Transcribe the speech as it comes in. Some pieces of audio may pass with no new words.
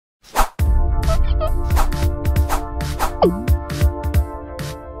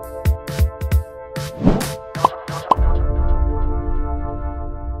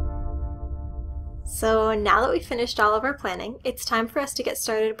now that we've finished all of our planning, it's time for us to get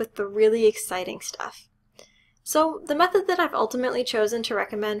started with the really exciting stuff. So the method that I've ultimately chosen to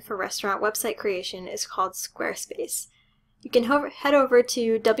recommend for restaurant website creation is called Squarespace. You can head over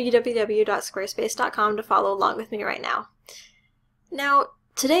to www.squarespace.com to follow along with me right now. Now,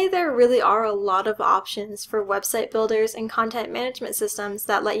 today there really are a lot of options for website builders and content management systems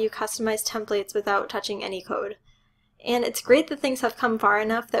that let you customize templates without touching any code. And it's great that things have come far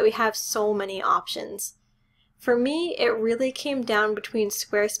enough that we have so many options. For me, it really came down between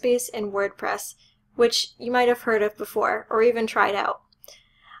Squarespace and WordPress, which you might have heard of before or even tried out.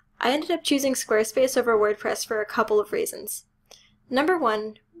 I ended up choosing Squarespace over WordPress for a couple of reasons. Number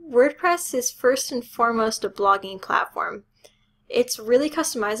one, WordPress is first and foremost a blogging platform. It's really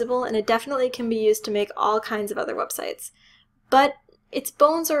customizable and it definitely can be used to make all kinds of other websites. But its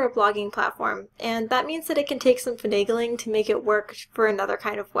bones are a blogging platform, and that means that it can take some finagling to make it work for another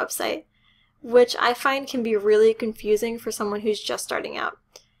kind of website, which I find can be really confusing for someone who's just starting out.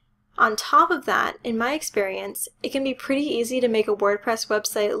 On top of that, in my experience, it can be pretty easy to make a WordPress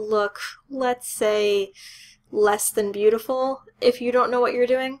website look, let's say, less than beautiful if you don't know what you're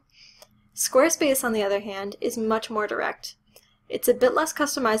doing. Squarespace, on the other hand, is much more direct. It's a bit less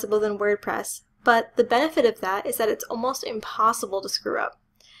customizable than WordPress, but the benefit of that is that it's almost impossible to screw up.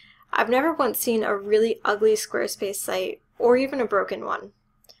 I've never once seen a really ugly Squarespace site, or even a broken one.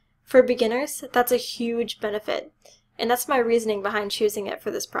 For beginners, that's a huge benefit, and that's my reasoning behind choosing it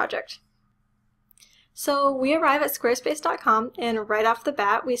for this project. So we arrive at squarespace.com, and right off the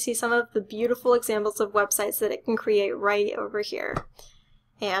bat we see some of the beautiful examples of websites that it can create right over here.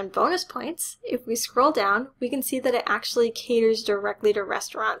 And bonus points, if we scroll down, we can see that it actually caters directly to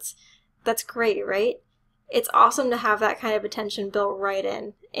restaurants. That's great, right? It's awesome to have that kind of attention built right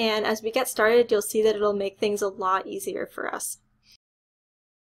in, and as we get started, you'll see that it'll make things a lot easier for us.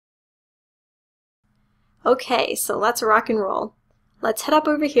 Okay, so let's rock and roll. Let's head up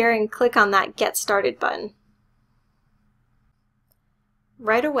over here and click on that Get Started button.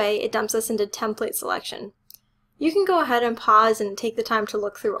 Right away, it dumps us into template selection. You can go ahead and pause and take the time to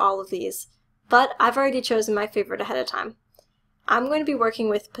look through all of these, but I've already chosen my favorite ahead of time. I'm going to be working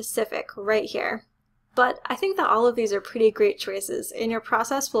with Pacific right here, but I think that all of these are pretty great choices, and your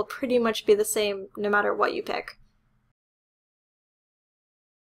process will pretty much be the same no matter what you pick.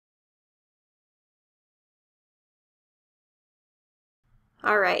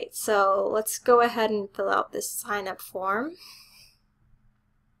 Alright, so let's go ahead and fill out this sign-up form.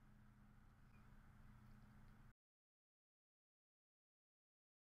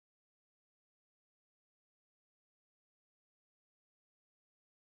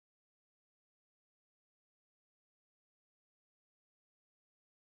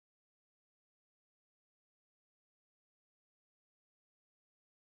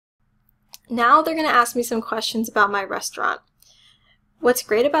 Now they're going to ask me some questions about my restaurant. What's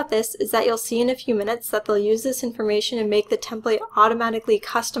great about this is that you'll see in a few minutes that they'll use this information and make the template automatically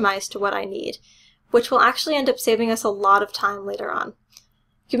customized to what I need, which will actually end up saving us a lot of time later on.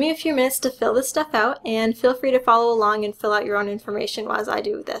 Give me a few minutes to fill this stuff out, and feel free to follow along and fill out your own information as I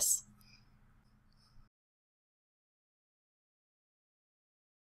do this.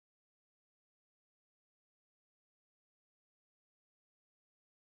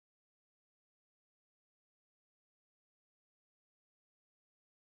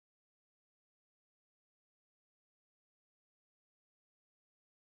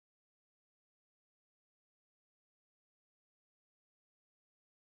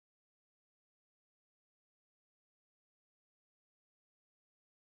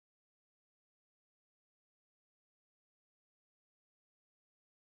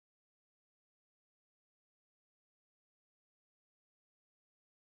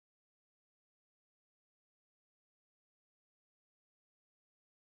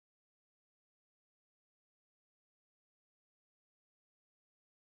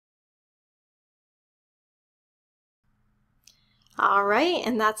 Alright,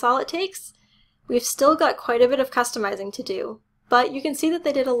 and that's all it takes. We've still got quite a bit of customizing to do, but you can see that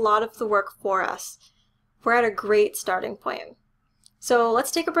they did a lot of the work for us. We're at a great starting point. So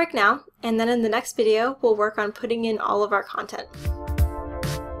let's take a break now, and then in the next video we'll work on putting in all of our content.